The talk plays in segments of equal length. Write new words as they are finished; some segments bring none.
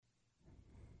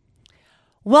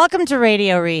Welcome to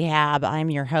Radio Rehab.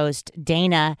 I'm your host,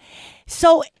 Dana.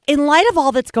 So, in light of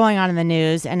all that's going on in the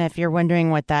news, and if you're wondering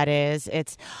what that is,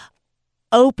 it's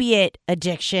opiate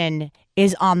addiction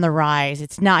is on the rise.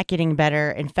 It's not getting better.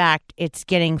 In fact, it's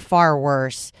getting far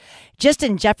worse. Just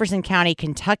in Jefferson County,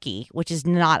 Kentucky, which is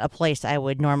not a place I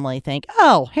would normally think,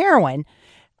 oh, heroin.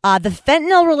 The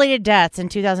fentanyl-related deaths in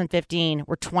 2015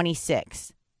 were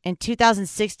 26. In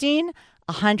 2016,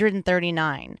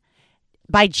 139.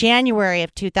 By January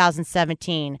of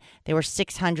 2017, there were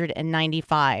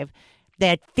 695. They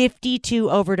had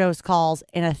 52 overdose calls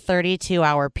in a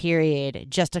 32-hour period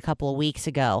just a couple of weeks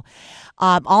ago.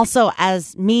 Also,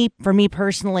 for me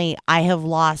personally, I have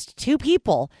lost 2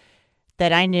 people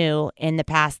that I knew in the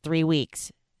past 3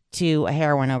 weeks to a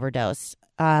heroin overdose.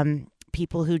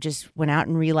 People who just went out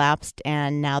and relapsed,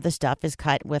 and now the stuff is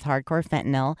cut with hardcore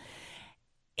fentanyl.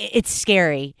 It's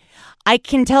scary. I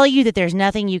can tell you that there's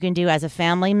nothing you can do as a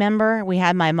family member. We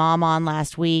had my mom on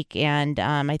last week, and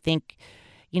I think,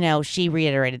 she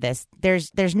reiterated this.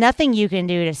 There's nothing you can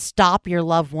do to stop your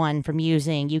loved one from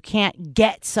using. You can't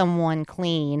get someone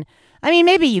clean. I mean,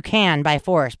 maybe you can by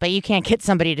force, but you can't get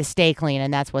somebody to stay clean,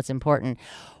 and that's what's important.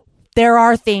 There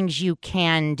are things you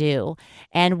can do,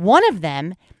 and one of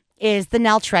them is the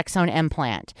Naltrexone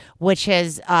implant, which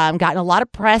has gotten a lot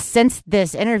of press since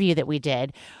this interview that we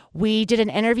did. We did an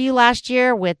interview last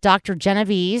year with Dr.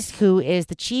 Genevieve, who is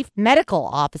the Chief Medical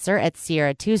Officer at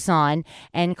Sierra Tucson,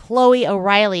 and Chloe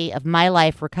O'Reilly of My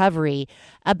Life Recovery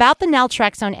about the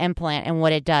Naltrexone implant and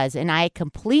what it does. And I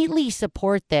completely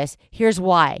support this. Here's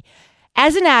why.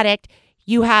 As an addict,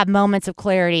 you have moments of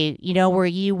clarity, where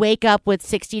you wake up with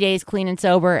 60 days clean and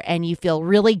sober and you feel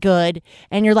really good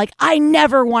and you're like, I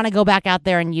never want to go back out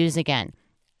there and use again.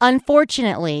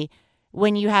 Unfortunately,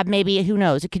 when you have maybe, who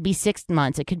knows, it could be 6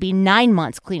 months, it could be 9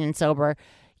 months clean and sober,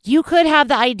 you could have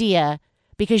the idea,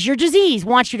 because your disease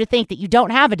wants you to think that you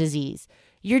don't have a disease.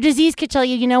 Your disease could tell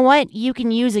you, you know what, you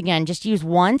can use again, just use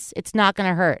once, it's not going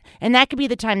to hurt. And that could be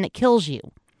the time that kills you.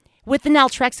 With the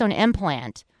Naltrexone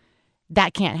implant,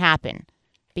 that can't happen,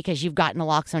 because you've got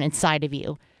naloxone inside of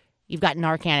you. You've got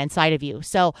Narcan inside of you.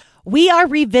 So we are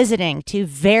revisiting 2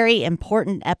 very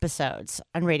important episodes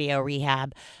on Radio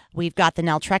Rehab. We've got the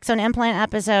Naltrexone implant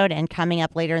episode, and coming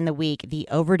up later in the week, the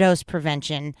overdose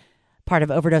prevention, part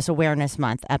of Overdose Awareness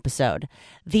Month episode.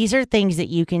 These are things that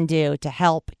you can do to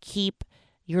help keep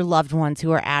your loved ones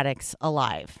who are addicts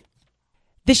alive.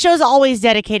 This show's always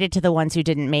dedicated to the ones who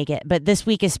didn't make it, but this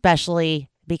week especially,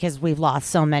 because we've lost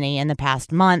so many in the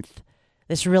past month,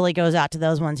 this really goes out to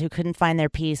those ones who couldn't find their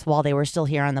peace while they were still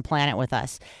here on the planet with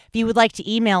us. If you would like to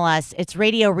email us, it's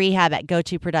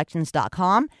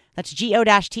radiorehab@gotoproductions.com. That's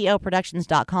go-to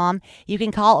productions.com. You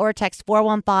can call or text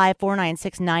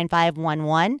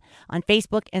 415-496-9511. On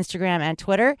Facebook, Instagram, and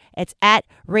Twitter, it's at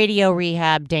Radio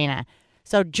Rehab Dana.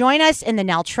 So join us in the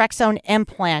Naltrexone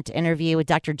implant interview with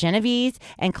Dr. Genevieve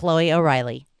and Chloe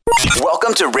O'Reilly.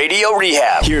 Welcome to Radio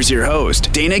Rehab. Here's your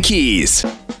host, Dana Keys.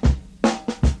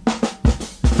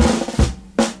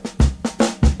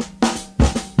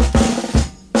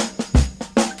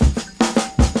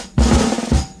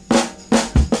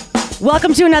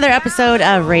 Welcome to another episode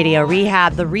of Radio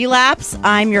Rehab, The Relapse.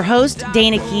 I'm your host,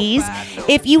 Dana Keys.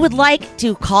 If you would like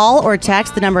to call or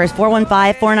text, the number is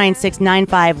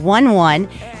 415-496-9511.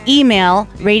 Email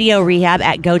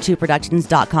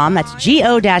radiorehab@gotoproductions.com. That's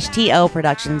go-to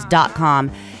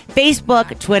productions.com.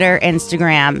 Facebook, Twitter,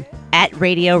 Instagram, at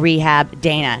Radio Rehab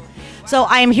Dana. So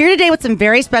I am here today with some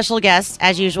very special guests.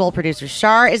 As usual, producer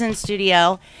Shar is in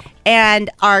studio.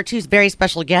 And our 2 very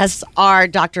special guests are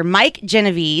Dr. Mike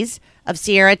Genevieve of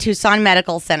Sierra Tucson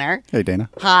Medical Center. Hey, Dana.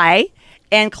 Hi.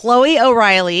 And Chloe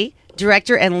O'Reilly,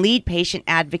 Director and Lead Patient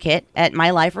Advocate at My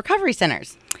Life Recovery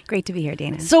Centers. Great to be here,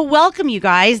 Dana. So welcome, you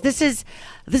guys. This is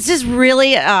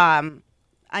really, I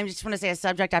just want to say a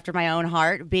subject after my own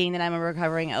heart, being that I'm a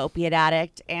recovering opiate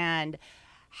addict and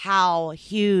how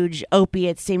huge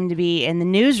opiates seem to be in the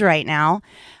news right now.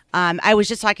 I was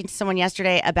just talking to someone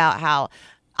yesterday about how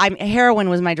heroin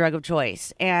was my drug of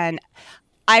choice. And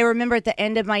I remember at the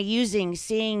end of my using,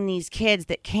 seeing these kids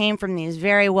that came from these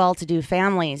very well-to-do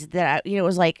families that, it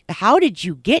was like, how did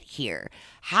you get here?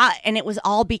 And it was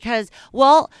all because,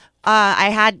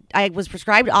 I was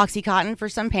prescribed Oxycontin for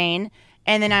some pain.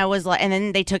 And then and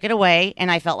then they took it away and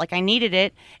I felt like I needed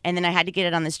it. And then I had to get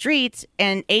it on the streets,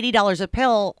 and $80 a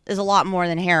pill is a lot more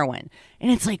than heroin. And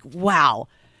it's like, wow.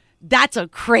 That's a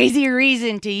crazy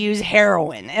reason to use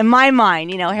heroin. In my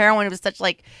mind, heroin was such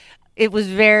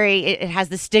it has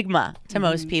the stigma to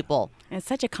most people. And it's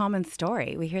such a common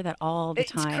story. We hear that all the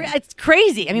time. It's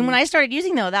crazy. I mean, when I started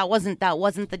using though, that wasn't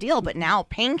the deal. But now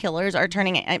painkillers are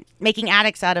making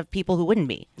addicts out of people who wouldn't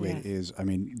be. It is. I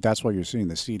mean, that's why you're seeing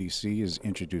the CDC has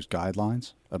introduced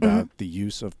guidelines about the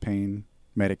use of pain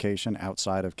medication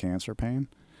outside of cancer pain.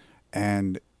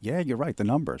 And yeah, you're right. The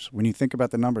numbers. When you think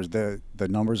about the numbers, the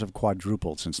numbers have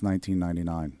quadrupled since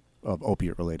 1999 of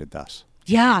opiate-related deaths.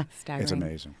 Yeah, Staggering. It's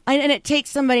amazing. And it takes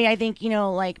somebody, I think,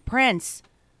 like Prince,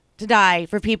 to die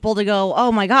for people to go,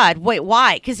 oh my God, wait,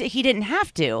 why? Because he didn't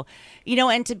have to,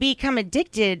 and to become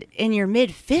addicted in your mid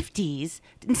 50s,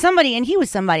 and he was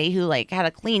somebody who had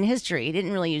a clean history. He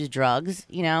didn't really use drugs,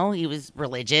 he was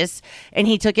religious, and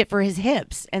he took it for his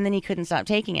hips, and then he couldn't stop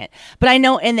taking it. But I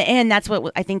know in the end, that's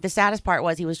what I think the saddest part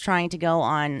was. He was trying to go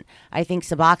on, I think,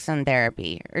 Suboxone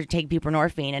therapy or take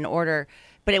buprenorphine in order,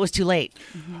 but it was too late.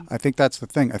 Mm-hmm. I think that's the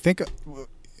thing. I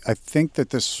think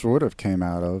that this sort of came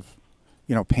out of,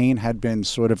 pain had been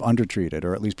sort of undertreated,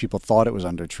 or at least people thought it was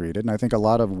undertreated. And I think a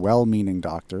lot of well-meaning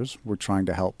doctors were trying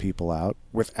to help people out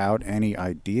without any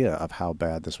idea of how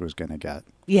bad this was going to get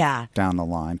down the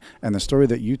line. And the story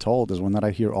that you told is one that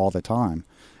I hear all the time.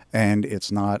 And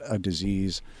it's not a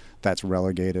disease that's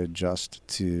relegated just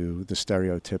to the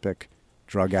stereotypic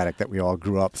drug addict that we all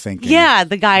grew up thinking. Yeah,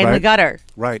 the guy in the gutter.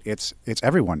 Right. It's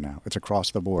everyone now. It's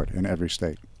across the board in every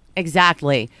state.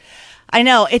 Exactly. I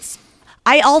know.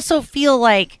 I also feel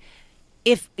like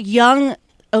if young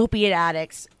opiate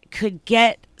addicts could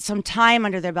get some time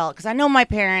under their belt, because I know my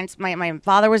parents, my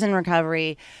father was in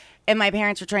recovery, and my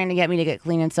parents were trying to get me to get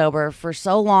clean and sober for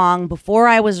so long before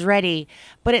I was ready.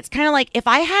 But it's kind of like if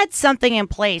I had something in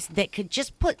place that could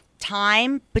just put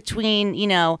time between,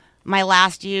 my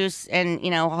last use and,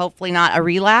 hopefully not a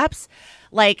relapse,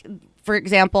 for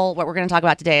example, what we're going to talk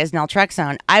about today is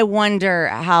Naltrexone. I wonder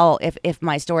how, if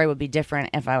my story would be different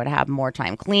if I would have more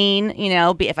time clean,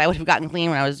 if I would have gotten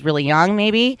clean when I was really young,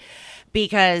 maybe,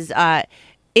 because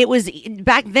it was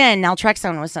back then.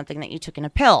 Naltrexone was something that you took in a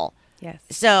pill. Yes.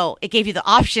 So it gave you the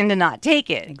option to not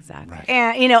take it. Exactly. Right.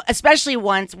 And, especially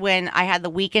once when I had the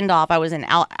weekend off, I was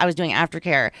doing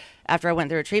aftercare after I went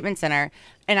through a treatment center,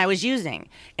 and I was using.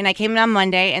 And I came in on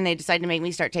Monday, and they decided to make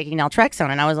me start taking Naltrexone.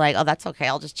 And I was like, oh, that's okay.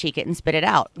 I'll just cheek it and spit it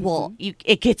out. Mm-hmm. Well,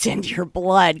 it gets into your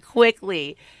blood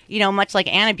quickly, much like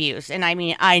Antabuse. And I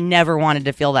mean, I never wanted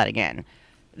to feel that again.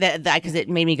 Because it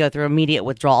made me go through immediate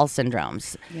withdrawal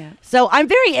syndromes. Yeah. So I'm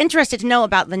very interested to know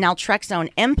about the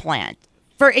Naltrexone implant.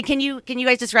 Can you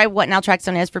guys describe what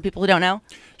Naltrexone is for people who don't know?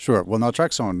 Sure. Well,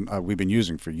 Naltrexone we've been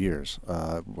using for years.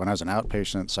 When I was an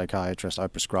outpatient psychiatrist, I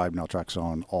prescribed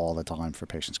Naltrexone all the time for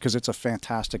patients because it's a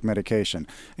fantastic medication,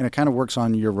 and it kind of works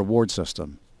on your reward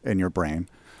system in your brain,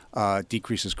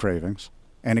 decreases cravings,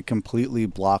 and it completely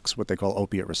blocks what they call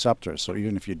opiate receptors. So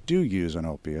even if you do use an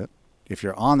opiate, if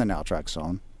you're on the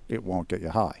Naltrexone, it won't get you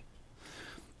high.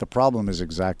 The problem is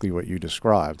exactly what you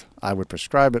described. I would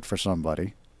prescribe it for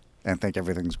somebody and think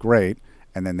everything's great,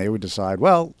 and then they would decide,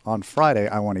 well, on Friday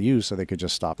I want to use, so they could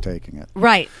just stop taking it.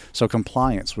 Right. So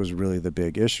compliance was really the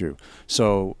big issue.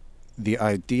 So the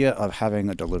idea of having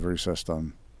a delivery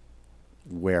system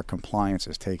where compliance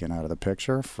is taken out of the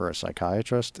picture for a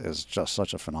psychiatrist is just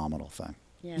such a phenomenal thing.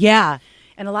 Yeah.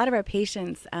 And a lot of our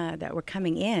patients that were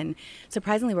coming in,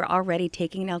 surprisingly, were already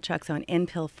taking Naltrexone in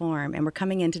pill form, and were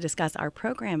coming in to discuss our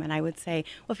program. And I would say,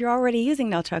 well, if you're already using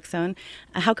Naltrexone,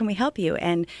 how can we help you?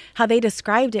 And how they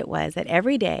described it was that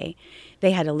every day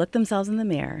they had to look themselves in the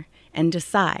mirror and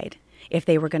decide if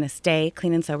they were going to stay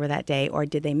clean and sober that day, or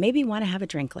did they maybe want to have a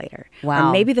drink later? Wow.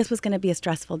 Or maybe this was going to be a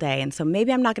stressful day, and so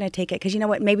maybe I'm not going to take it because, you know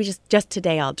what, maybe just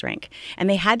today I'll drink. And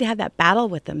they had to have that battle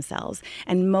with themselves.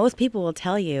 And most people will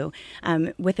tell you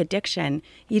with addiction,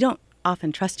 you don't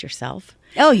often trust yourself.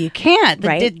 Oh, you can't.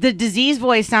 Right? The disease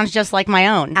voice sounds just like my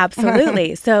own.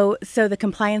 Absolutely. So the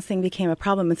compliance thing became a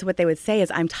problem. And so what they would say is,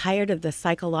 I'm tired of the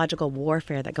psychological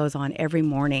warfare that goes on every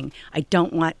morning. I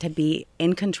don't want to be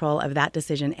in control of that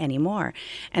decision anymore.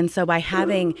 And so by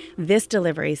having this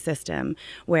delivery system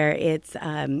where it's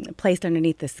placed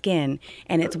underneath the skin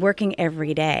and it's working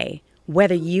every day,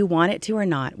 whether you want it to or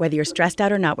not, whether you're stressed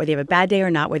out or not, whether you have a bad day or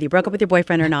not, whether you broke up with your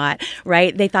boyfriend or not,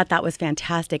 right? They thought that was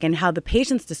fantastic. And how the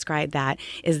patients described that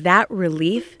is that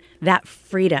relief, that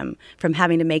freedom from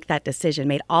having to make that decision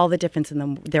made all the difference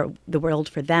in the world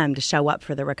for them to show up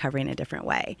for the recovery in a different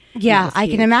way. Yeah, I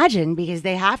can imagine, because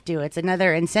they have to. It's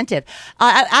another incentive.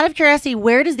 Out of curiosity,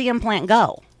 where does the implant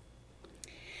go?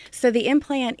 So the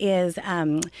implant is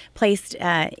placed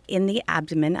in the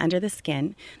abdomen under the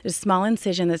skin. There's a small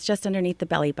incision that's just underneath the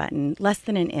belly button, less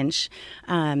than an inch,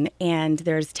 and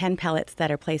there's 10 pellets that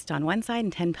are placed on one side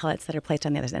and 10 pellets that are placed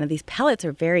on the other side. And these pellets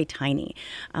are very tiny.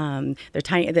 They're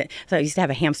tiny. So I used to have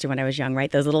a hamster when I was young,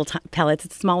 right? Those little pellets.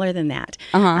 It's smaller than that.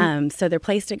 So they're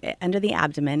placed under the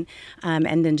abdomen,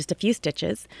 and then just a few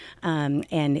stitches, and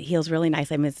it heals really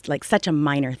nicely. I mean, it's like such a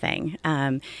minor thing,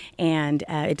 and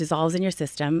it dissolves in your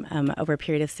system over a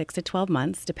period of 6 to 12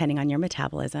 months, depending on your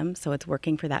metabolism. So it's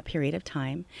working for that period of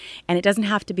time, and it doesn't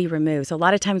have to be removed. So a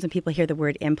lot of times when people hear the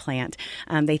word implant,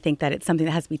 they think that it's something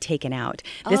that has to be taken out.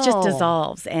 This just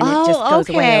dissolves, and it just goes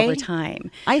away over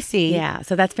time. I see. Yeah,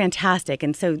 so that's fantastic.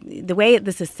 And so the way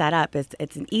this is set up is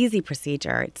it's an easy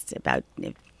procedure. It's about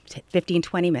 15,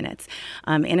 20 minutes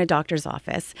in a doctor's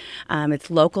office. It's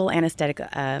local anesthetic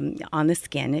on the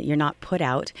skin. You're not put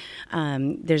out.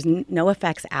 There's no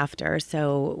effects after.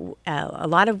 So a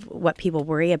lot of what people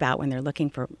worry about when they're looking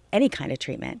for any kind of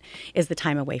treatment is the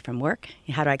time away from work.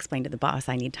 How do I explain to the boss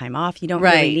I need time off? You don't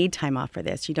really need time off for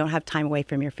this. You don't have time away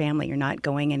from your family. You're not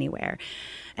going anywhere.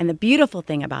 And the beautiful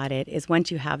thing about it is once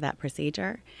you have that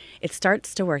procedure, it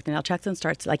starts to work. The naltrexone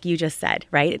starts, like you just said,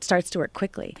 right? It starts to work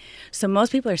quickly. So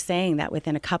most people are saying that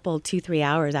within a couple, 2-3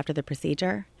 hours after the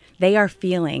procedure, they are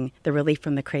feeling the relief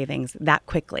from the cravings that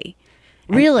quickly.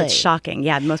 And really? It's shocking.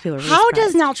 Yeah, most people are really How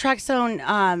surprised. does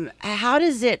naltrexone, how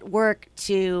does it work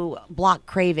to block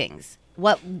cravings?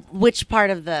 Which part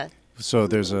of the... So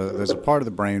there's a part of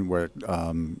the brain where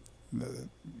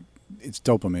it's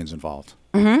dopamine's involved.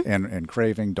 And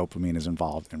craving, dopamine is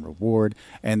involved in reward.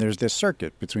 And there's this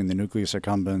circuit between the nucleus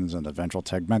accumbens and the ventral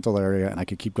tegmental area. And I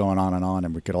could keep going on,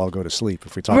 and we could all go to sleep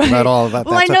if we talk about all of that.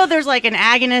 Well, I know there's like an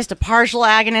agonist, a partial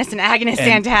agonist, an agonist,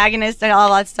 antagonist, and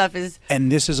all that stuff is... And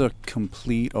this is a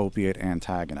complete opiate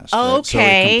antagonist. Okay. Right? So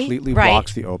it completely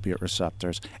blocks the opiate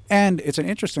receptors. And it's an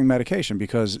interesting medication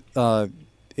because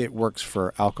it works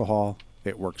for alcohol.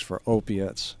 It works for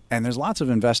opiates. And there's lots of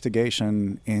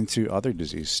investigation into other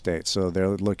disease states. So they're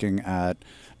looking at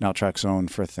naltrexone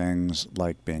for things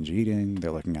like binge eating.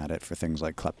 They're looking at it for things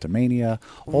like kleptomania.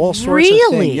 All sorts of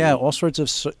things. Yeah, all sorts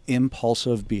of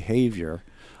impulsive behavior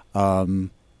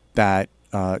that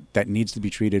needs to be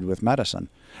treated with medicine.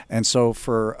 And so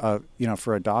for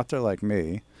a doctor like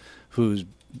me, who's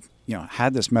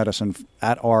had this medicine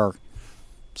at our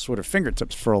sort of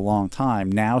fingertips for a long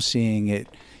time, now seeing it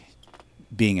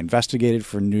being investigated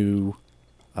for new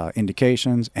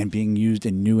indications and being used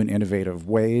in new and innovative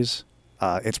ways,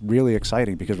 it's really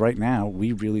exciting because right now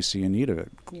we really see a need of it.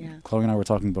 Yeah. Chloe and I were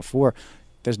talking before.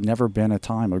 There's never been a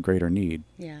time of greater need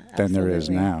than there is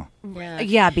now.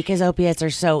 Yeah, because opiates are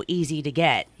so easy to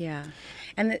get. Yeah.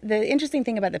 And the interesting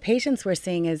thing about the patients we're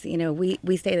seeing is,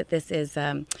 we say that this is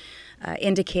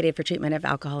indicated for treatment of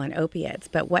alcohol and opiates.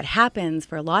 But what happens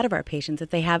for a lot of our patients is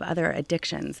they have other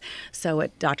addictions. So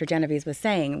what Dr. Genovese was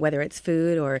saying, whether it's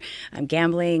food or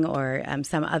gambling or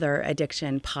some other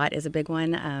addiction, pot is a big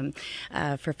one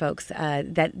for folks,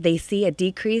 that they see a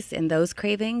decrease in those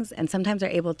cravings and sometimes are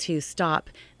able to stop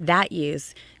that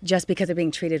use just because they're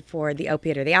being treated for the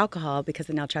opiate or the alcohol because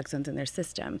the naltrexone's in their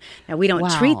system. Now, we don't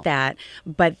treat that,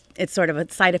 but it's sort of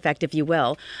a side effect, if you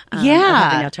will, of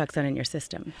having naltrexone in your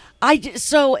system.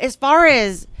 So it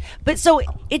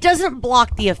doesn't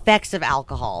block the effects of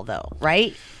alcohol, though,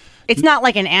 right? It's not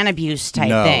like an anabuse type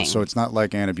thing. No, so it's not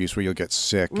like anabuse where you'll get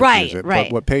sick. Right.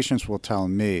 But what patients will tell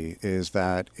me is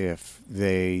that if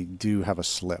they do have a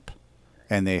slip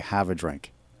and they have a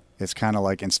drink, it's kind of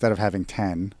like instead of having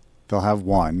 10, they'll have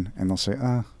one and they'll say,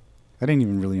 I didn't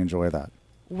even really enjoy that.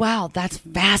 Wow, that's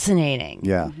fascinating.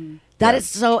 Yeah. Mm-hmm. That is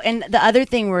so. And the other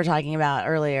thing we were talking about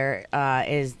earlier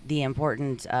is the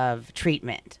importance of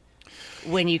treatment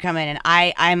when you come in. And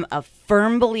I'm a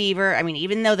firm believer. I mean,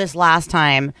 even though this last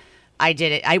time I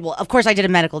did it, of course I did a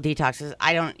medical detox. 'Cause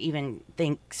I don't even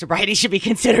think sobriety should be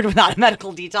considered without a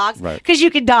medical detox because you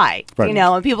could die,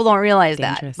 and people don't realize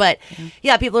that. But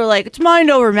people are like, it's mind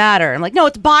over matter. I'm like, no,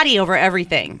 it's body over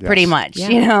everything, pretty much,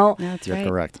 No, that's You're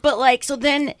correct. But so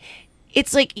then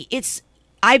it's like,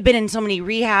 I've been in so many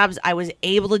rehabs. I was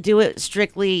able to do it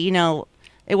strictly,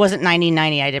 it wasn't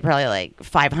 90-90. I did probably like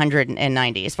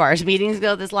 590 as far as meetings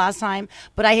go this last time.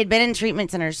 But I had been in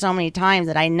treatment centers so many times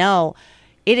that I know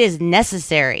it is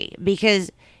necessary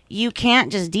because you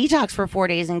can't just detox for 4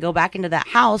 days and go back into that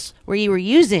house where you were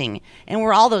using and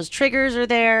where all those triggers are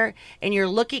there and you're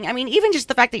looking. I mean, even just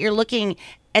the fact that you're looking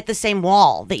at the same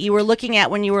wall that you were looking at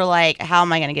when you were like, how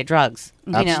am I going to get drugs?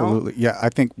 Absolutely. Yeah, I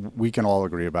think we can all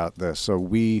agree about this. So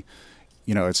we,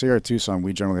 at Sierra Tucson,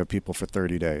 we generally have people for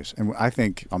 30 days. And I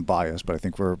think I'm biased, but I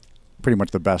think we're pretty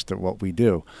much the best at what we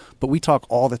do. But we talk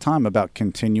all the time about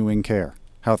continuing care,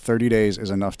 how 30 days is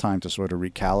enough time to sort of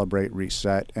recalibrate,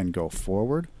 reset, and go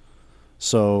forward.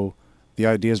 So the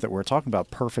ideas that we're talking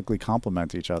about perfectly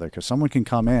complement each other, because someone can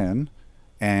come in,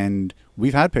 and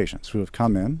we've had patients who have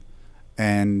come in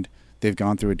and they've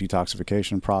gone through a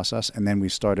detoxification process, and then we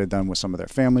started them with some of their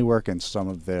family work and some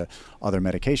of the other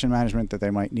medication management that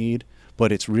they might need.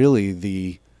 But it's really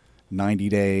the 90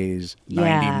 days,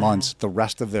 90 months, the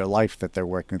rest of their life that they're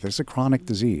working with. It's a chronic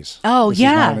disease. Oh, this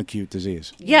yeah. is not an acute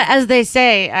disease. Yeah, as they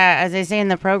say in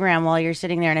the program, while you're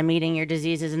sitting there in a meeting, your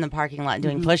disease is in the parking lot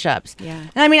doing push-ups. Yeah.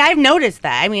 And I mean, I've noticed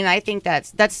that. I mean, I think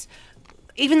that's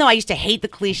even though I used to hate the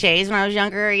cliches when I was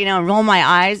younger, and roll my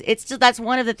eyes, it's still, that's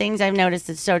one of the things I've noticed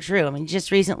that's so true. I mean,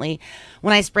 just recently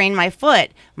when I sprained my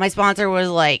foot, my sponsor was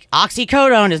like,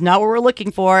 oxycodone is not what we're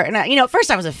looking for. And at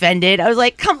first I was offended. I was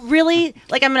like, come, really?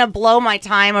 Like, I'm going to blow my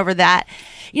time over that.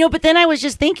 But then I was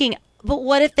just thinking, but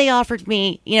what if they offered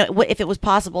me, if it was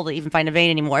possible to even find a vein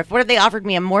anymore, what if they offered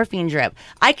me a morphine drip?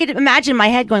 I could imagine my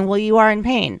head going, well, you are in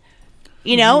pain.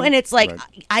 And it's like, right.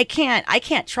 I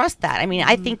can't trust that. I mean,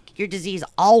 I think your disease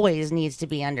always needs to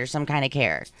be under some kind of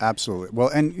care. Absolutely. Well,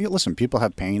 and listen, people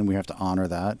have pain, and we have to honor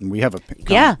that. And we have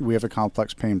we have a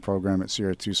complex pain program at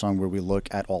Sierra Tucson where we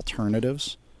look at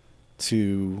alternatives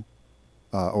to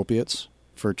opiates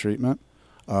for treatment,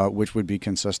 which would be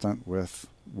consistent with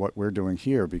what we're doing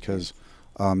here, because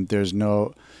pain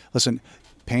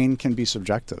can be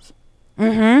subjective.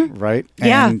 Mm-hmm. Right?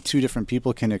 Yeah. And two different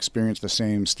people can experience the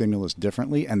same stimulus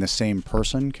differently, and the same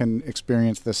person can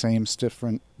experience the same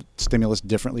stimulus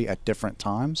differently at different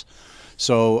times.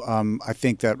 So I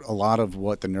think that a lot of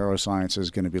what the neuroscience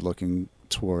is going to be looking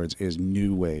towards is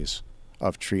new ways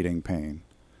of treating pain.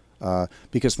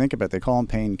 Because think about it, they call them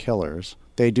painkillers.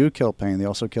 They do kill pain. They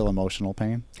also kill emotional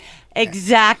pain.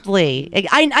 Exactly.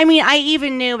 I mean, I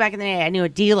even knew back in the day, I knew a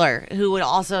dealer who would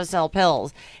also sell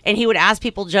pills, and he would ask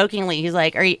people jokingly, he's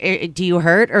like, do you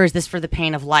hurt, or is this for the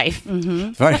pain of life?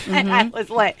 Mm-hmm. Right. And I was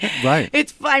like, right.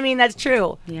 That's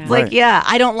true. Yeah. It's like, right.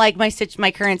 I don't like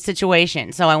my current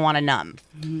situation, so I want to numb.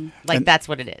 Mm-hmm. Like, that's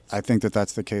what it is. I think that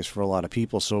that's the case for a lot of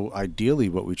people. So ideally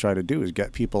what we try to do is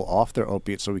get people off their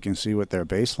opiates so we can see what their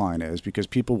baseline is, because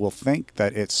people will think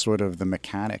that it's sort of the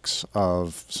mechanics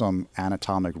of some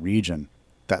anatomic region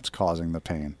that's causing the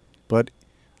pain. But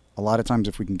a lot of times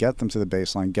if we can get them to the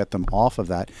baseline, get them off of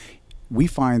that, we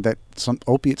find that some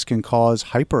opiates can cause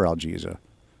hyperalgesia.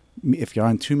 If you're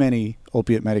on too many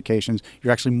opiate medications,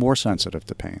 you're actually more sensitive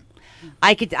to pain.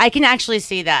 I can actually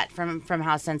see that from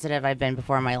how sensitive I've been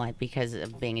before in my life because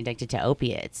of being addicted to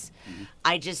opiates. Mm-hmm.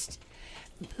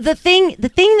 The thing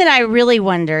that I really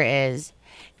wonder is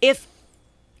if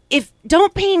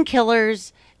don't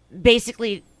painkillers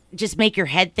basically just make your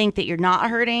head think that you're not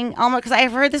hurting, almost, because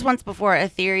I've heard this once before, a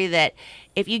theory that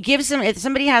if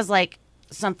somebody has like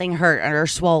something hurt or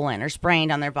swollen or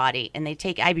sprained on their body and they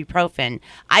take ibuprofen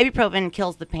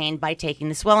kills the pain by taking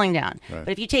the swelling down. Right.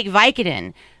 But if you take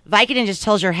Vicodin just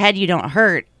tells your head you don't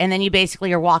hurt, and then you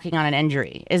basically are walking on an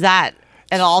injury. Is that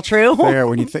at all true? Fair.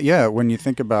 When you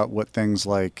think about what things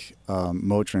like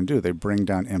Motrin do, they bring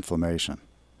down inflammation,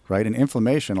 right? And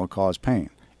inflammation will cause pain.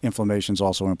 Inflammation is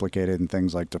also implicated in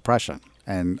things like depression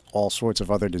and all sorts of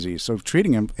other disease. So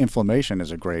treating inflammation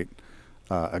is a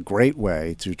great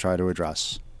way to try to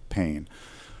address pain.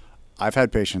 I've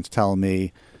had patients tell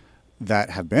me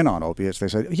that have been on opiates. They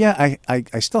said, yeah,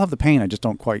 I still have the pain. I just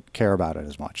don't quite care about it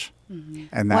as much. Mm-hmm.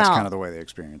 And that's kind of the way they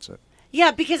experience it. Yeah,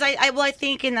 because I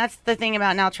think, and that's the thing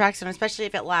about naltrexone, especially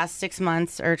if it lasts 6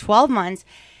 months or 12 months,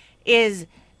 is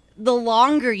the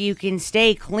longer you can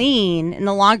stay clean and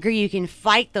the longer you can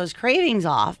fight those cravings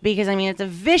off, because, I mean, it's a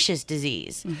vicious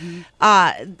disease.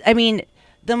 Mm-hmm.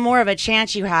 The more of a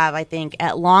chance you have, I think,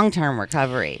 at long-term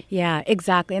recovery. Yeah,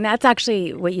 exactly. And that's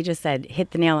actually what you just said,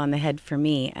 hit the nail on the head for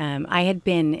me. I had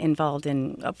been involved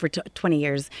for 20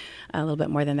 years, a little bit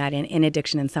more than that, in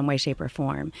addiction in some way, shape, or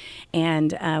form.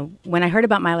 And when I heard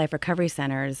about My Life Recovery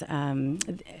Centers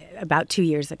about 2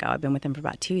 years ago, I've been with them for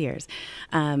about 2 years,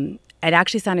 it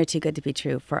actually sounded too good to be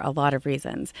true for a lot of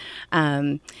reasons.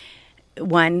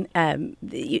 One,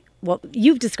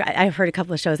 you've described, I've heard a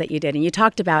couple of shows that you did, and you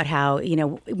talked about how,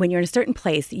 when you're in a certain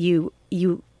place, you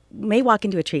may walk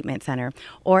into a treatment center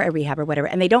or a rehab or whatever,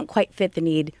 and they don't quite fit the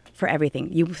need for everything.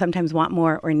 You sometimes want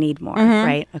more or need more, mm-hmm.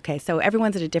 right? Okay, so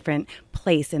everyone's at a different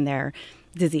place in their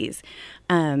disease.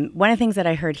 One of the things that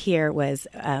I heard here was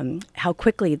how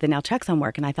quickly the naltrexone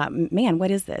work, and I thought, man,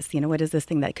 what is this? What is this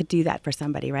thing that could do that for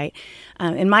somebody, right?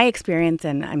 In my experience,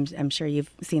 and I'm sure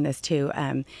you've seen this too,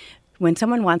 when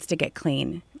someone wants to get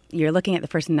clean, you're looking at the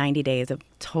first 90 days of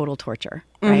total torture,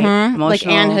 right? Like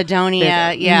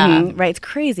anhedonia, right? It's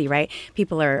crazy, right?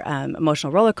 People are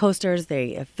emotional roller coasters,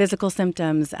 they have physical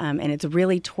symptoms, and it's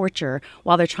really torture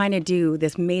while they're trying to do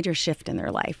this major shift in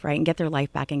their life, right? And get their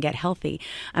life back and get healthy.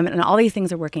 And all these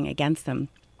things are working against them.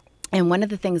 And one of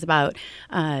the things about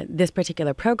this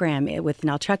particular program with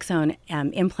naltrexone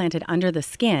implanted under the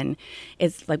skin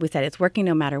is, like we said, it's working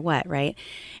no matter what, right?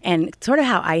 And sort of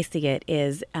how I see it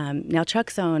is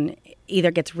naltrexone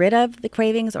either gets rid of the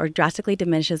cravings or drastically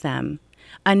diminishes them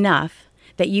enough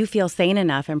that you feel sane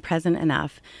enough and present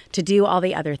enough to do all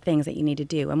the other things that you need to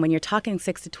do. And when you're talking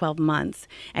 6 to 12 months,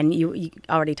 and you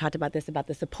already talked about this, about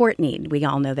the support need, we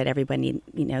all know that everybody,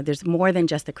 there's more than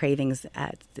just the cravings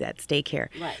at stake here.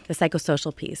 Right. The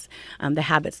psychosocial piece, the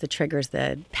habits, the triggers,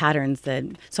 the patterns,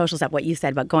 the social stuff, what you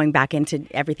said about going back into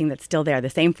everything that's still there, the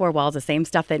same four walls, the same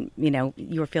stuff that,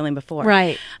 you were feeling before.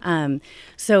 Right.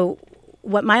 So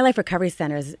what My Life Recovery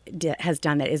Center has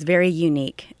done that is very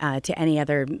unique to any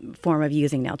other form of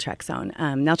using naltrexone.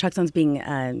 Naltrexone's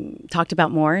being talked about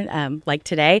more, like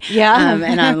today,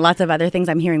 and on lots of other things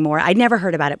I'm hearing more. I'd never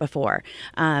heard about it before.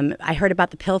 I heard about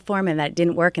the pill form and that it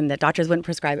didn't work and that doctors wouldn't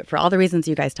prescribe it for all the reasons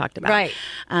you guys talked about. Right.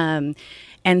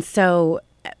 And so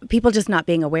people just not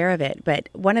being aware of it. But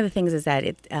one of the things is that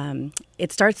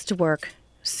it starts to work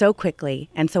so quickly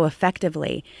and so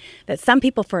effectively that some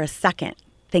people for a second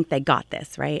think they got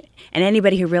this, right? And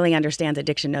anybody who really understands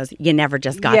addiction knows you never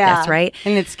just got this, right?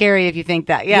 And it's scary if you think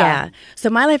that, So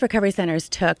My Life Recovery Centers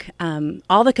took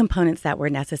all the components that were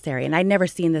necessary, and I'd never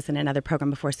seen this in another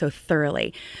program before so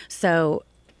thoroughly. So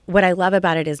what I love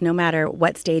about it is no matter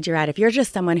what stage you're at, if you're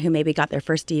just someone who maybe got their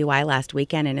first DUI last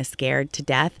weekend and is scared to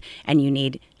death and you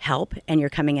need help and you're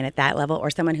coming in at that level, or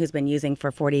someone who's been using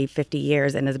for 40, 50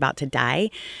 years and is about to die,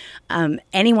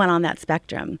 anyone on that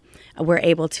spectrum, we're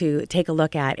able to take a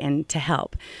look at and to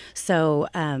help. So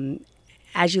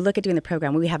as you look at doing the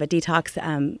program, we have a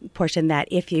detox portion that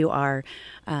if you are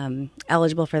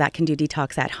eligible for that, can do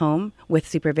detox at home with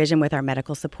supervision with our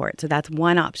medical support. So that's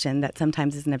one option that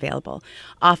sometimes isn't available.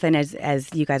 Often, as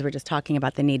you guys were just talking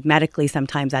about the need medically,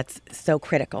 sometimes that's so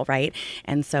critical, right?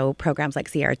 And so programs like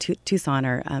Sierra Tucson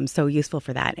are so useful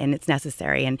for that, and it's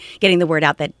necessary. And getting the word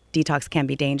out that detox can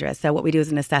be dangerous. So what we do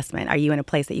is an assessment. Are you in a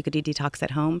place that you could do detox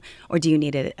at home, or do you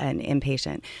need an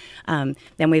inpatient?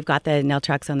 Then we've got the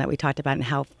naltrexone that we talked about and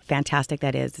how fantastic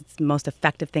that is. It's the most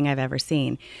effective thing I've ever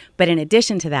seen. But in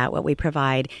addition to that, what we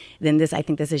provide, I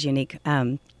think this is unique,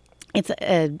 it's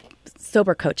a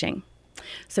sober coaching.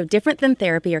 So different than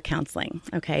therapy or counseling.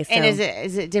 Okay. So, and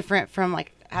is it different from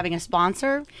like having a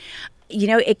sponsor?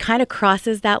 It kind of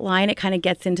crosses that line. It kind of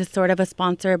gets into sort of a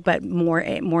sponsor, but more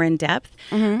in depth.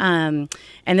 And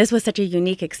this was such a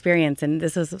unique experience. And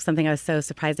this was something I was so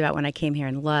surprised about when I came here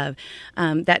and love,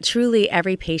 that truly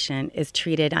every patient is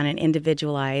treated on an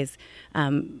individualized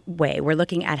way. We're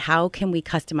looking at how can we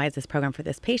customize this program for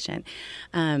this patient.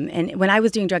 And when I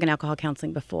was doing drug and alcohol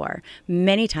counseling before,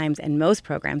 many times, and most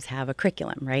programs have a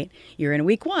curriculum, right? You're in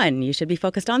week 1, you should be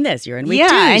focused on this. You're in week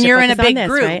 2, and you're in a big this,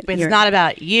 group. Right? It's not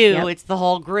about you. Yep. It's the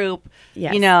whole group.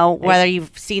 Yes. Whether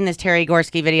you've seen this Terry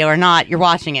Gorski video or not, you're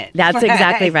watching it. That's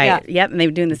exactly right. Yep. And they've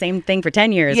been doing the same thing for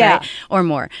 10 years, right? Or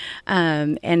more.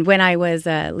 And when I was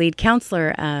a lead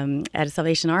counselor at a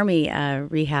Salvation Army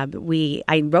rehab,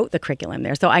 I wrote the curriculum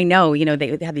there. So I know,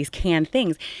 they have these canned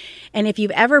things. And if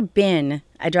you've ever been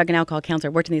a drug and alcohol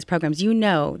counselor, worked in these programs,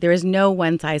 there is no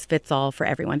one size fits all for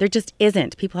everyone. There just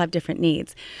isn't. People have different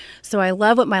needs. So I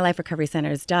love what My Life Recovery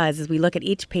Centers does is we look at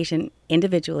each patient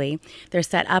individually. They're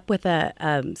set up with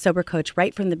a sober coach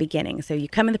right from the beginning. So you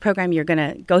come in the program, you're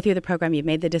going to go through the program, you've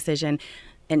made the decision,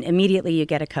 and immediately you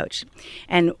get a coach.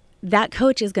 And that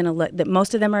coach is going to look that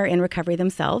most of them are in recovery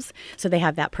themselves, so they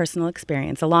have that personal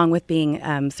experience along with being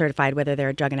certified, whether they're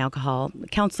a drug and alcohol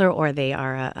counselor or they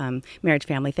are a marriage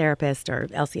family therapist or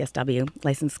LCSW,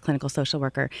 licensed clinical social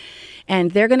worker.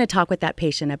 And they're going to talk with that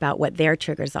patient about what their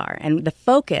triggers are. And the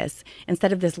focus,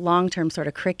 instead of this long-term sort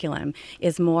of curriculum,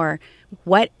 is more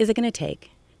what is it going to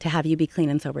take to have you be clean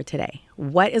and sober today?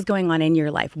 What is going on in your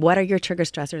life? What are your trigger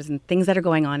stressors and things that are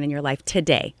going on in your life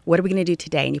today? What are we going to do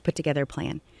today? And you put together a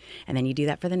plan. And then you do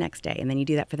that for the next day. And then you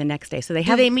do that for the next day. So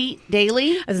do they meet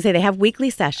daily? I was going to say they have weekly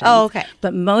sessions. Oh, okay.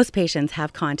 But most patients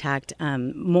have contact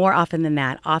more often than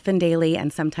that, often daily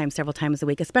and sometimes several times a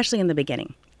week, especially in the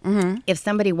beginning. If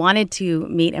somebody wanted to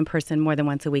meet in person more than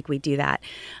once a week, we do that.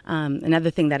 Another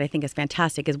thing that I think is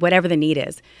fantastic is whatever the need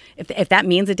is. If that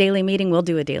means a daily meeting, we'll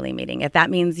do a daily meeting. If that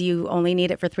means you only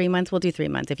need it for 3 months, we'll do 3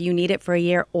 months. If you need it for a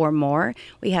year or more,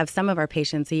 we have some of our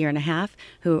patients a year and a half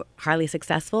who are highly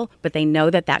successful, but they know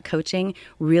that coaching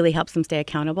really helps them stay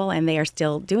accountable, and they are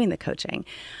still doing the coaching.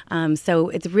 So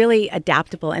it's really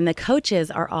adaptable, and the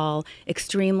coaches are all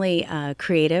extremely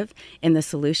creative in the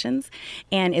solutions,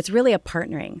 and it's really a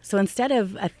partnering. So instead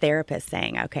of a therapist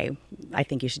saying, okay, I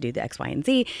think you should do the X, Y, and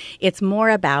Z, it's more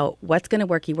about what's going to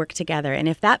work. You work together. And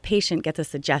if that patient gets a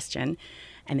suggestion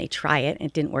and they try it, and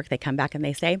it didn't work, they come back and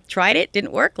they say, tried it,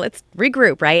 didn't work, let's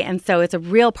regroup, right? And so it's a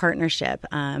real partnership.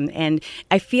 And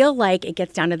I feel like it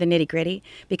gets down to the nitty gritty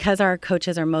because our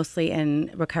coaches are mostly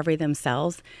in recovery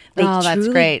themselves. They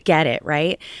truly get it,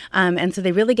 right? And so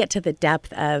they really get to the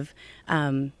depth of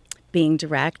being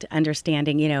direct,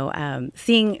 understanding,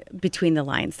 seeing between the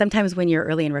lines. Sometimes when you're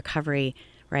early in recovery,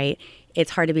 right,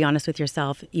 it's hard to be honest with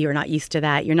yourself. You're not used to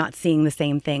that. You're not seeing the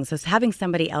same thing. So it's having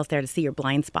somebody else there to see your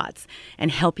blind spots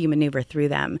and help you maneuver through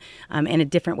them in a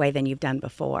different way than you've done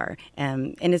before.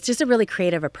 And it's just a really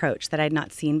creative approach that I'd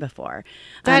not seen before.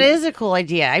 That is a cool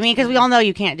idea. I mean, because we all know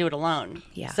you can't do it alone.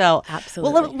 Yeah, so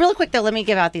absolutely. Well, really quick, though, let me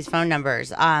give out these phone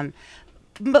numbers.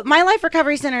 But My Life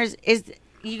Recovery Centers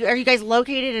are you guys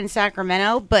located in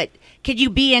Sacramento? But could you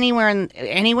be anywhere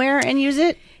and use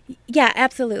it? Yeah,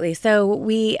 absolutely. So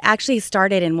we actually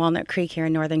started in Walnut Creek here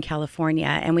in Northern California,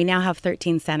 and we now have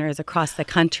 13 centers across the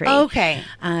country. Okay.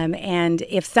 And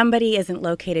if somebody isn't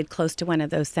located close to one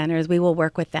of those centers, we will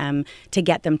work with them to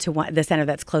get them to the center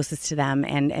that's closest to them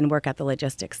and work out the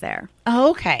logistics there.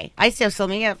 Okay. I see. So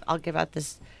I'll give out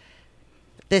this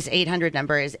 800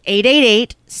 number is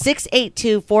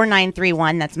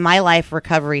 888-682-4931. That's My Life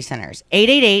Recovery Centers.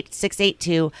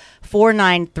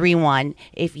 888-682-4931.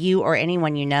 If you or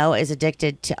anyone you know is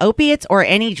addicted to opiates or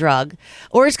any drug,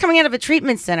 or is coming out of a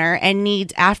treatment center and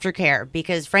needs aftercare,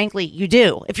 because frankly, you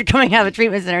do. If you're coming out of a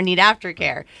treatment center and need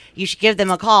aftercare, you should give them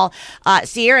a call.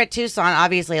 Sierra Tucson,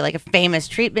 obviously like a famous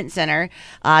treatment center.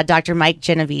 Dr. Mike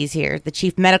Genovese here, the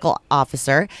Chief Medical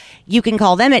Officer. You can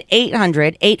call them at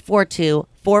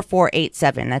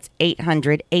 800-842-4487. That's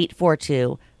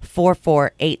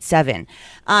 800-842-4487.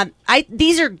 I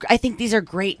think these are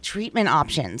great treatment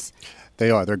options. They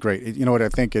are. They're great. You know what? I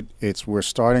think we're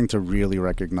starting to really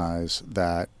recognize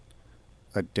that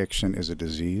addiction is a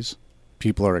disease.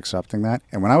 People are accepting that.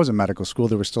 And when I was in medical school,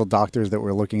 there were still doctors that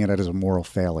were looking at it as a moral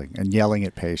failing and yelling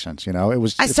at patients.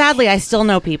 Sadly, I still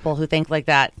know people who think like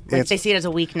that. Like they see it as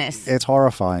a weakness. It's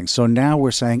horrifying. So now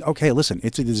we're saying, okay, listen,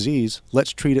 it's a disease.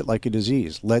 Let's treat it like a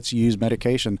disease. Let's use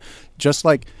medication. Just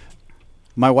like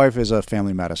my wife is a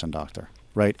family medicine doctor,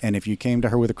 right? And if you came to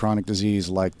her with a chronic disease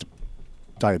like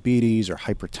diabetes or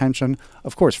hypertension,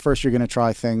 of course, first you're going to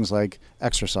try things like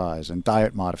exercise and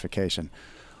diet modification.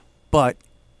 But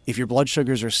if your blood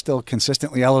sugars are still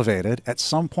consistently elevated, at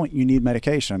some point you need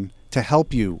medication to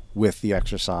help you with the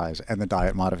exercise and the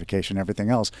diet modification and everything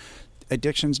else.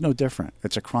 Addiction's no different.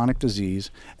 It's a chronic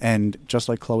disease. And just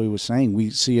like Chloe was saying,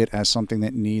 we see it as something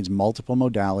that needs multiple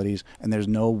modalities, and there's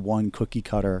no one cookie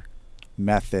cutter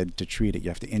method to treat it.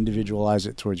 You have to individualize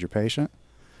it towards your patient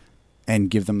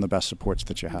and give them the best supports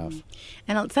that you have.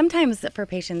 And sometimes for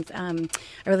patients, I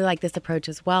really like this approach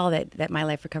as well that My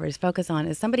Life Recovery's focus on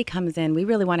is somebody comes in, we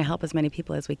really want to help as many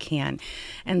people as we can.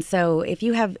 And so if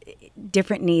you have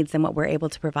different needs than what we're able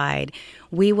to provide,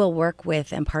 we will work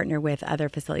with and partner with other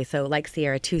facilities. So like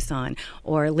Sierra Tucson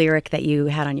or Lyric that you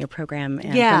had on your program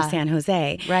from San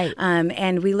Jose. Right.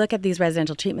 And we look at these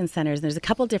residential treatment centers. And there's a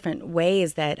couple different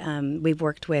ways that we've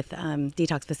worked with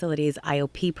detox facilities,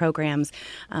 IOP programs,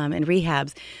 and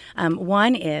rehabs.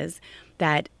 One is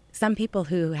that some people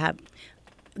who have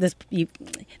this,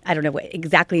 I don't know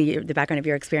exactly the background of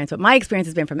your experience, but my experience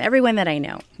has been from everyone that I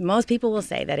know. Most people will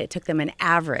say that it took them an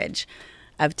average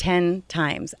of 10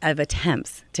 times of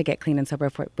attempts to get clean and sober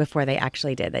before they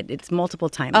actually did. That it's multiple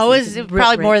times. Oh, it's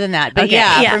probably more than that. But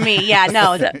okay, for me,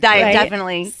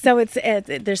 definitely. So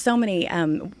there's so many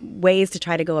ways to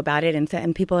try to go about it,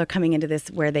 and people are coming into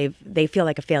this where they feel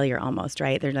like a failure almost,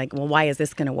 right? They're like, well, why is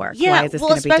this going to work? Yeah, why is this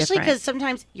going to be different? Especially because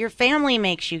sometimes your family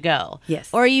makes you go. Yes.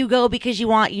 Or you go because you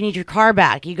need your car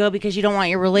back. You go because you don't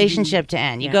want your relationship to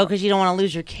end. You go because you don't want to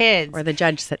lose your kids. Or the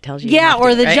judge that tells you. Yeah,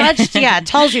 or the right? judge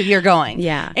tells you you're going.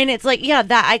 Yeah. And it's like,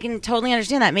 that I can totally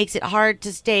understand. That makes it hard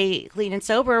to stay clean and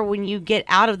sober when you get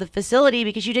out of the facility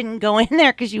because you didn't go in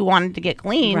there because you wanted to get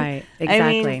clean. Right,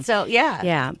 exactly.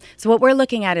 Yeah. So what we're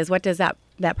looking at is what does that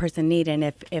person need,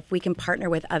 and if we can partner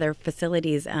with other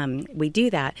facilities, we do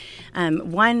that.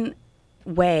 One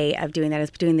way of doing that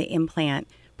is doing the implant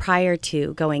prior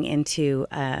to going into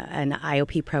an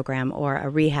IOP program or a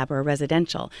rehab or a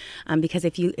residential. Because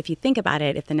if you think about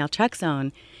it, if the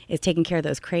naltrexone is taking care of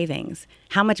those cravings,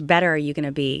 how much better are you going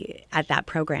to be at that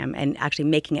program and actually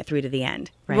making it through to the end,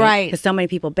 right? Right. Because so many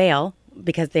people bail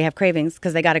because they have cravings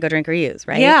because they got to go drink or use,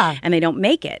 right? Yeah. And they don't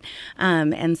make it.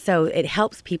 And so it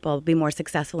helps people be more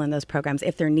successful in those programs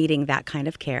if they're needing that kind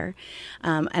of care.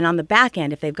 And on the back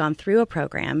end, if they've gone through a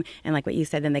program and like what you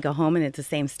said, then they go home and it's the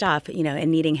same stuff,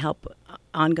 and needing help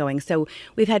ongoing. So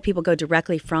we've had people go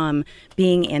directly from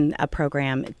being in a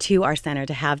program to our center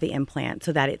to have the implant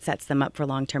so that it sets them up for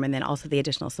long term, and then also the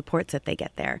additional supports that they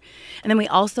get there. And then we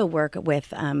also work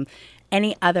with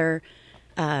any other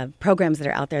programs that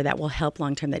are out there that will help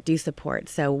long-term that do support.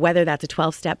 So whether that's a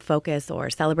 12-step focus or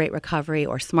Celebrate Recovery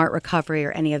or Smart Recovery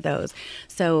or any of those.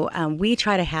 So we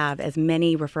try to have as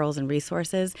many referrals and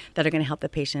resources that are going to help the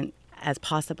patient as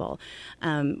possible.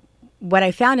 What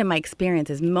I found in my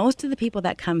experience is most of the people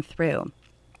that come through,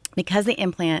 because the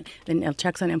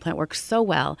naltrexone implant works so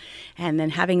well, and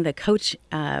then having the coach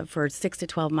for 6 to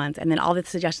 12 months, and then all the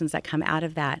suggestions that come out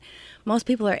of that, most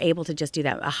people are able to just do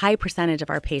that. A high percentage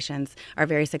of our patients are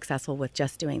very successful with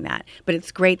just doing that. But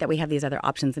it's great that we have these other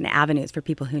options and avenues for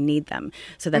people who need them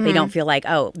so that they don't feel like,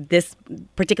 oh, this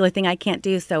particular thing I can't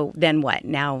do, so then what?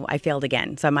 Now I failed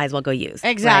again, so I might as well go use.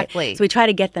 Exactly. Right? So we try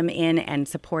to get them in and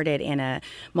supported in a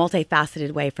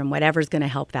multifaceted way from whatever's going to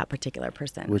help that particular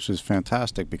person. Which is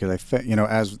fantastic because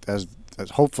as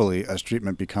hopefully as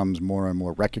treatment becomes more and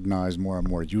more recognized, more and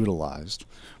more utilized,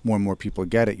 more and more people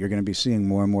get it, you're going to be seeing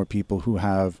more and more people who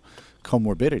have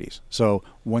comorbidities. So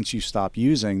once you stop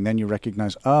using, then you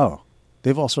recognize, oh,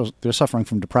 they're suffering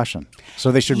from depression.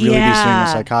 So they should really be seeing a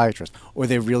psychiatrist, or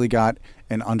they've really got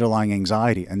an underlying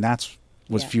anxiety, and that's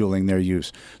what's fueling their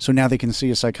use. So now they can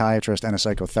see a psychiatrist and a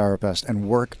psychotherapist and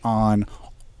work on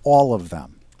all of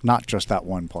them, not just that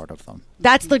one part of them.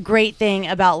 That's the great thing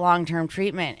about long-term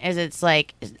treatment is it's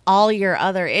like all your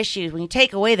other issues. When you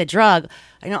take away the drug,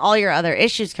 I know all your other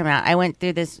issues come out. I went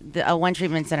through one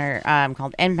treatment center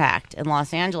called Impact in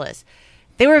Los Angeles.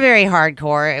 They were very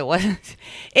hardcore.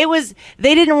 It was.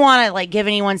 They didn't want to like give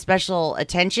anyone special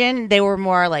attention. They were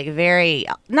more like very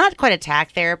not quite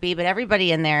attack therapy, but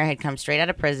everybody in there had come straight out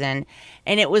of prison,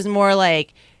 and it was more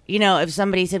like, if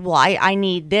somebody said, well, I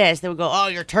need this, they would go, oh,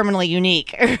 you're terminally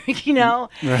unique.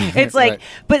 It's like,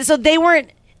 but so they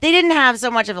didn't have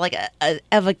so much of like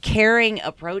a caring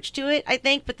approach to it, I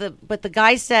think. But the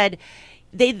guy said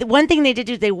the one thing they did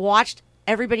do, they watched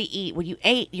everybody eat. When you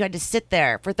ate, you had to sit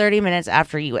there for 30 minutes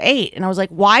after you ate. And I was like,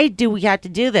 why do we have to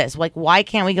do this? Like, why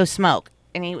can't we go smoke?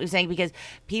 And he was saying because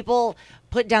people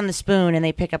put down the spoon and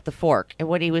they pick up the fork. And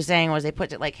what he was saying was they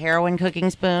put it like heroin cooking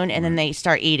spoon and then they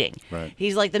start eating. Right.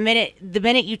 He's like, the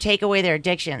minute you take away their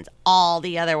addictions, all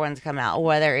the other ones come out,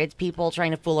 whether it's people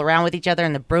trying to fool around with each other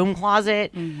in the broom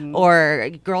closet or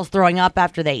girls throwing up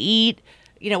after they eat,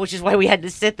 which is why we had to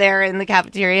sit there in the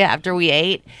cafeteria after we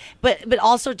ate. But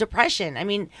also depression. I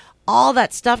mean, all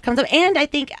that stuff comes up. And I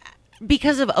think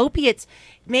because of opiates,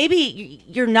 maybe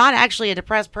you're not actually a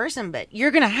depressed person, but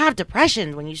you're going to have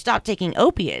depression when you stop taking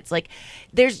opiates. Like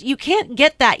you can't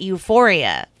get that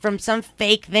euphoria from some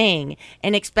fake thing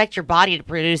and expect your body to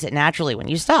produce it naturally when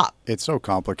you stop. It's so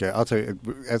complicated. I'll tell you,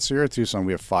 at Sierra Tucson,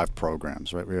 we have 5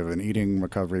 programs, right? We have an eating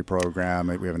recovery program,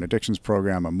 we have an addictions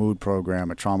program, a mood program,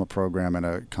 a trauma program, and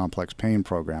a complex pain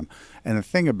program. And the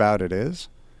thing about it is,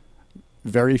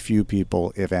 very few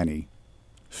people, if any,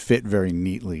 fit very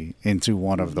neatly into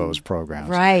one of those programs.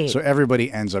 Right. So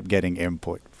everybody ends up getting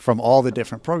input from all the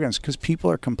different programs because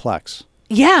people are complex.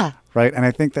 Yeah. Right. And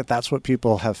I think that's what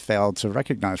people have failed to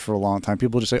recognize for a long time.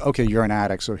 People just say, okay, you're an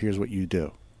addict, so here's what you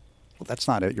do. Well, that's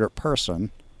not it. You're a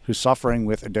person who's suffering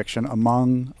with addiction,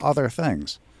 among other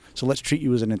things. So let's treat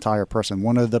you as an entire person.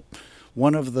 One of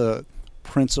the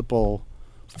principal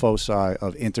foci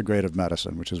of integrative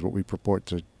medicine, which is what we purport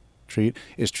to treat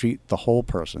the whole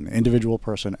person, the individual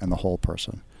person and the whole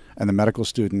person. And the medical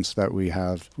students that we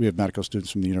have medical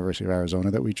students from the University of Arizona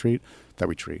that we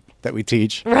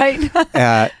teach. Right.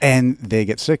 And they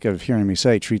get sick of hearing me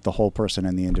say, treat the whole person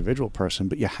and the individual person,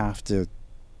 but you have to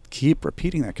keep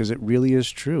repeating that because it really is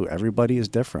true. Everybody is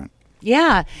different.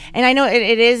 Yeah. And I know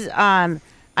it is,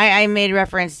 I made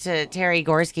reference to Terry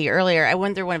Gorski earlier. I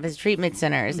went through one of his treatment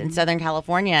centers in Southern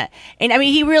California. And I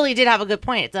mean, he really did have a good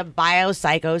point. It's a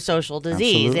biopsychosocial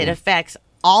disease. Absolutely. It affects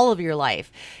all of your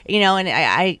life, and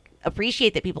I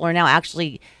appreciate that people are now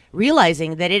actually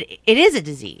realizing that it is a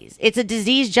disease. It's a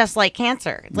disease just like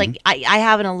cancer. It's like I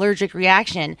have an allergic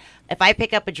reaction. If I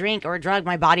pick up a drink or a drug,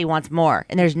 my body wants more,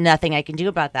 and there's nothing I can do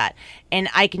about that. And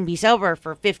I can be sober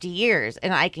for 50 years,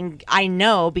 and I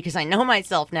know because I know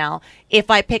myself now, if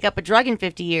I pick up a drug in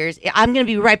 50 years, I'm going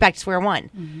to be right back to square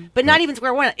one. But not even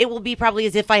square one. It will be probably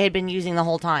as if I had been using the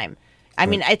whole time. I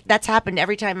mean, that's happened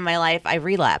every time in my life I've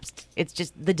relapsed. It's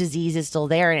just the disease is still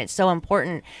there, and it's so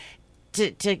important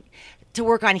to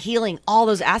work on healing all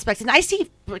those aspects. And I see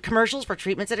commercials for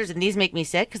treatment centers, and these make me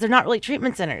sick because they're not really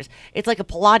treatment centers. It's like a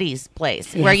Pilates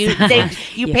place where you pay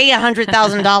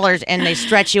 $100,000 and they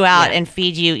stretch you out and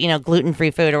feed you,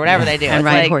 gluten-free food or whatever they do. And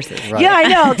ride horses. Right. Yeah, I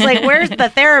know. It's like, where's the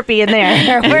therapy in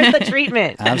there? Where's the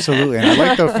treatment? Absolutely. And I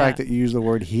like the fact that you use the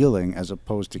word healing as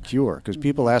opposed to cure, because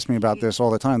people ask me about this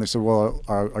all the time. They say, well,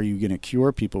 are you going to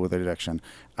cure people with addiction?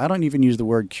 I don't even use the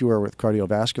word cure with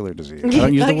cardiovascular disease. I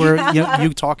don't use the word,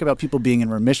 you talk about people being in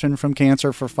remission from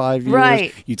cancer for 5 years.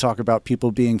 Right. You talk about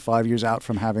people being 5 years out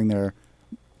from having their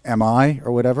MI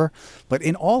or whatever. But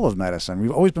in all of medicine,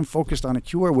 we've always been focused on a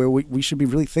cure. Where we should be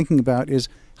really thinking about is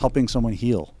helping someone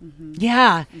heal.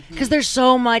 Yeah, because there's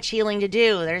so much healing to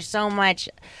do. There's so much.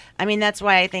 I mean, that's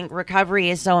why I think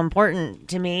recovery is so important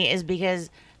to me, is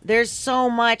because there's so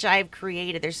much I've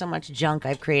created. There's so much junk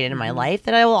I've created in my life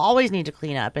that I will always need to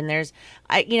clean up. And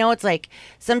it's like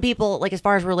some people, like as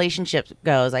far as relationships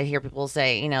goes, I hear people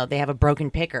say, they have a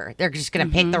broken picker. They're just going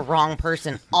to pick the wrong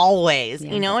person always,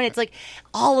 and it's like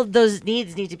all of those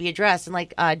needs need to be addressed. And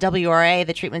like WRA,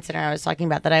 the treatment center I was talking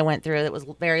about that I went through that was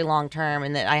very long term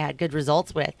and that I had good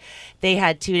results with, they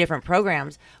had 2 different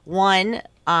programs. One,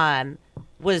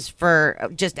 was for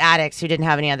just addicts who didn't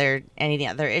have any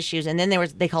other issues, and then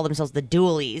they call themselves the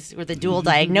dualies, or the dual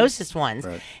diagnosis ones,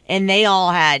 and they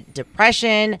all had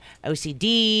depression,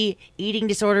 OCD, eating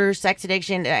disorders, sex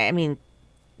addiction. I mean,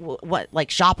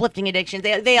 like shoplifting addiction.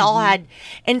 They all had,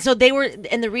 and so they were,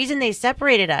 and the reason they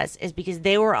separated us is because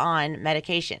they were on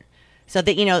medication. So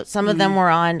that some of them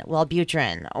were on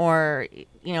Wellbutrin or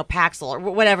Paxil or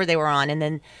whatever they were on, and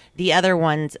then the other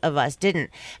ones of us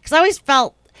didn't. Because I always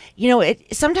felt,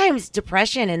 sometimes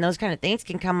depression and those kind of things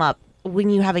can come up when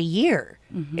you have a year.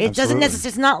 It doesn't necessarily.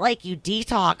 It's not like you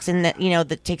detox and that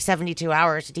takes 72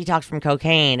 hours to detox from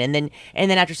cocaine, and then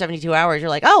after 72 hours you're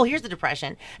like, oh, here's the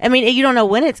depression. I mean, you don't know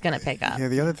when it's going to pick up. Yeah.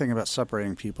 The other thing about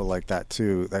separating people like that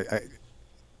too,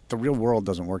 the real world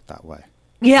doesn't work that way.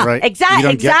 Yeah, right? exactly. You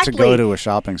don't get to go to a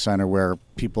shopping center where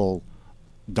people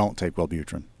don't take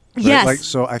Wellbutrin. Right? Yes.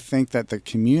 So I think that the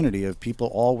community of people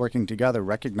all working together,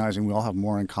 recognizing we all have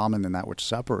more in common than that which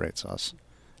separates us,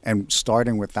 and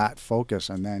starting with that focus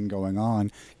and then going on,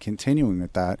 continuing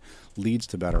with that, leads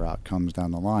to better outcomes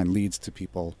down the line, leads to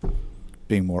people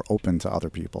being more open to other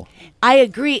people. I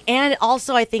agree. And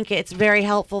also I think it's very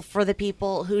helpful for the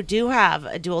people who do have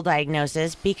a dual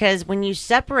diagnosis, because when you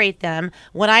separate them,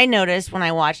 what I noticed when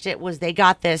I watched it was they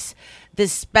got this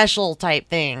special type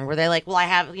thing where they're like, well, I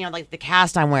have, like the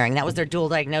cast I'm wearing, that was their dual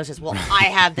diagnosis. Well, I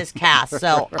have this cast,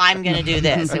 so I'm going to do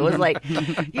this. It was like,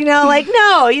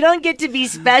 no, you don't get to be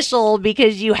special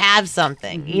because you have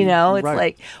something, it's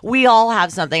like we all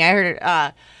have something. I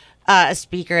heard a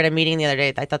speaker at a meeting the other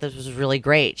day. I thought this was really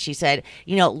great. She said,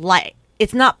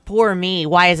 it's not poor me.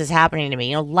 Why is this happening to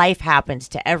me? Life happens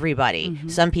to everybody.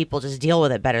 Some people just deal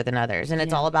with it better than others. And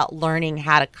it's all about learning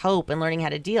how to cope and learning how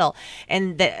to deal.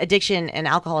 And the addiction and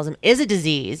alcoholism is a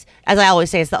disease. As I always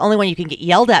say, it's the only one you can get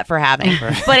yelled at for having,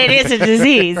 but it is a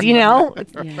disease,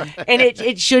 and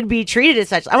it should be treated as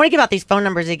such. I want to give out these phone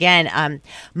numbers again.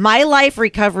 My Life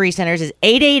Recovery Centers is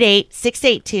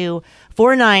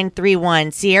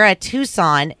 888-682-4931. Sierra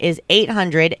Tucson is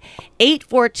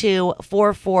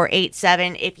 800-842-4487.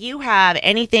 If you have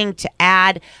anything to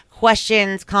add,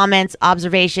 questions, comments,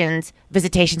 observations,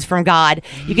 visitations from God,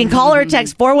 you can call or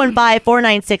text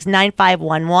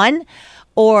 415-496-9511,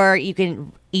 or you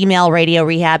can email Radio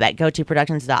Rehab at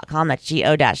gotoproductions.com. That's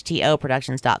go-to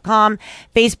productions.com.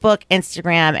 Facebook,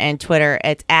 Instagram, and Twitter,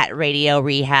 it's at Radio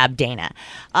Rehab Dana.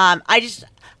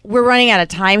 We're running out of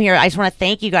time here. I just want to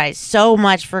thank you guys so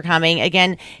much for coming.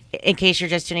 Again, in case you're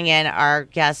just tuning in, our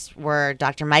guests were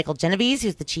Dr. Michael Genovese,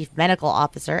 who's the Chief Medical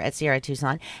Officer at Sierra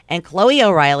Tucson, and Chloe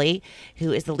O'Reilly,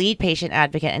 who is the Lead Patient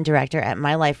Advocate and Director at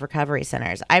My Life Recovery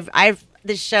Centers.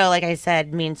 This show, like I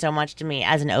said, means so much to me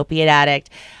as an opiate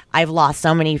addict. I've lost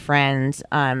so many friends.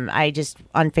 I just,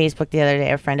 on Facebook the other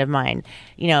day, a friend of mine,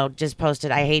 just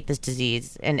posted, I hate this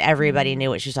disease. And everybody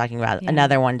knew what she was talking about. Yeah.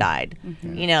 Another one died.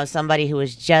 Somebody who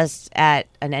was just at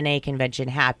an NA convention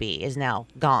happy is now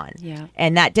gone. Yeah.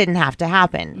 And that didn't have to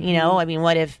happen. I mean,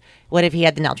 what if what if he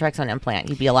had the naltrexone implant?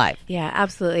 He'd be alive. Yeah,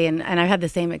 absolutely. And I've had the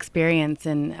same experience.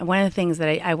 And one of the things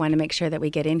that I want to make sure that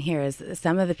we get in here is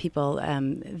some of the people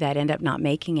that end up not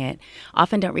making it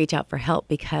often don't reach out for help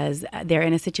because they're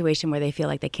in a situation where they feel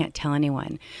like they can't tell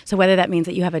anyone. So whether that means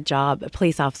that you have a job, a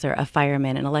police officer, a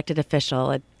fireman, an elected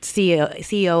official, a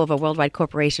CEO of a worldwide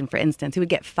corporation, for instance, who would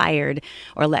get fired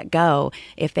or let go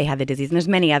if they had the disease. And there's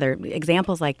many other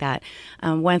examples like that.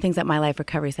 One of the things that My Life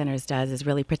Recovery Centers does is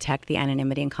really protect the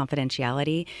anonymity and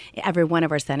confidentiality. Every one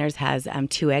of our centers has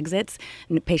 2 exits.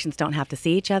 Patients don't have to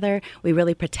see each other. We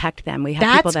really protect them. We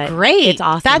have people that great. It's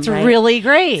awesome. That's right? really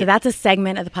great. So that's a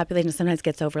segment of the population that sometimes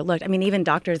gets overlooked. I mean, even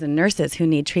doctors and nurses who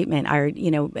need treatment are,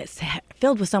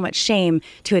 filled with so much shame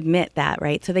to admit that,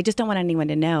 right? So they just don't want anyone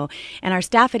to know. And our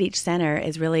staff at each center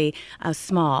is really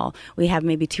small. We have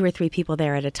maybe 2 or 3 people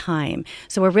there at a time.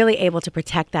 So we're really able to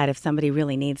protect that if somebody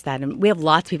really needs that. And we have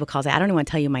lots of people call say, I don't even want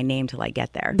to tell you my name till I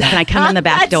get there. Can I come in the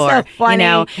back door? So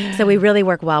funny. So we really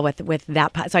work well with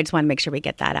that. So I just want to make sure we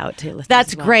get that out to listeners.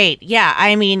 That's as well. great. Yeah,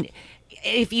 I mean,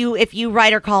 if you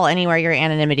write or call anywhere, your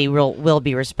anonymity will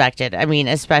be respected. I mean,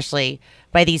 especially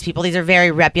by these people. These are very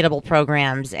reputable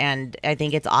programs, and I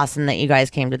think it's awesome that you guys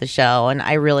came to the show, and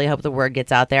I really hope the word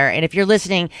gets out there. And if you're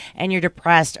listening and you're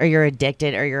depressed or you're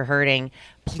addicted or you're hurting,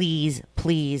 please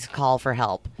call for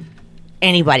help.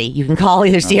 Anybody. You can call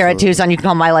either Sierra Tucson, you can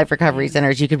call My Life Recovery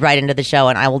Centers, you could write into the show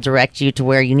and I will direct you to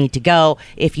where you need to go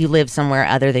if you live somewhere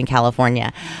other than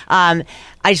California. I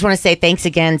just want to say thanks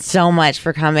again so much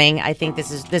for coming. I think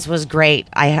this was great.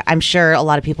 I'm sure a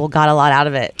lot of people got a lot out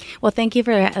of it. Well, thank you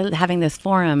for having this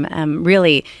forum.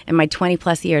 Really, in my 20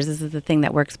 plus years, this is the thing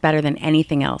that works better than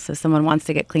anything else. If someone wants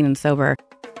to get clean and sober,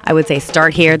 I would say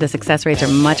start here. The success rates are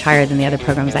much higher than the other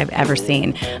programs I've ever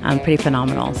seen. Pretty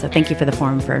phenomenal. So thank you for the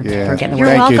forum for getting the word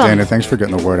out. Thank you, Dana. Thanks for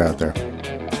getting the word out there.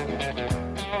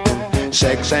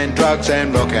 Sex and drugs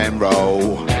and rock and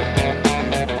roll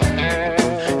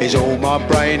is all my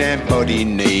brain and body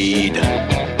need.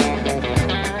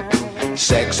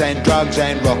 Sex and drugs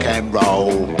and rock and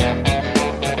roll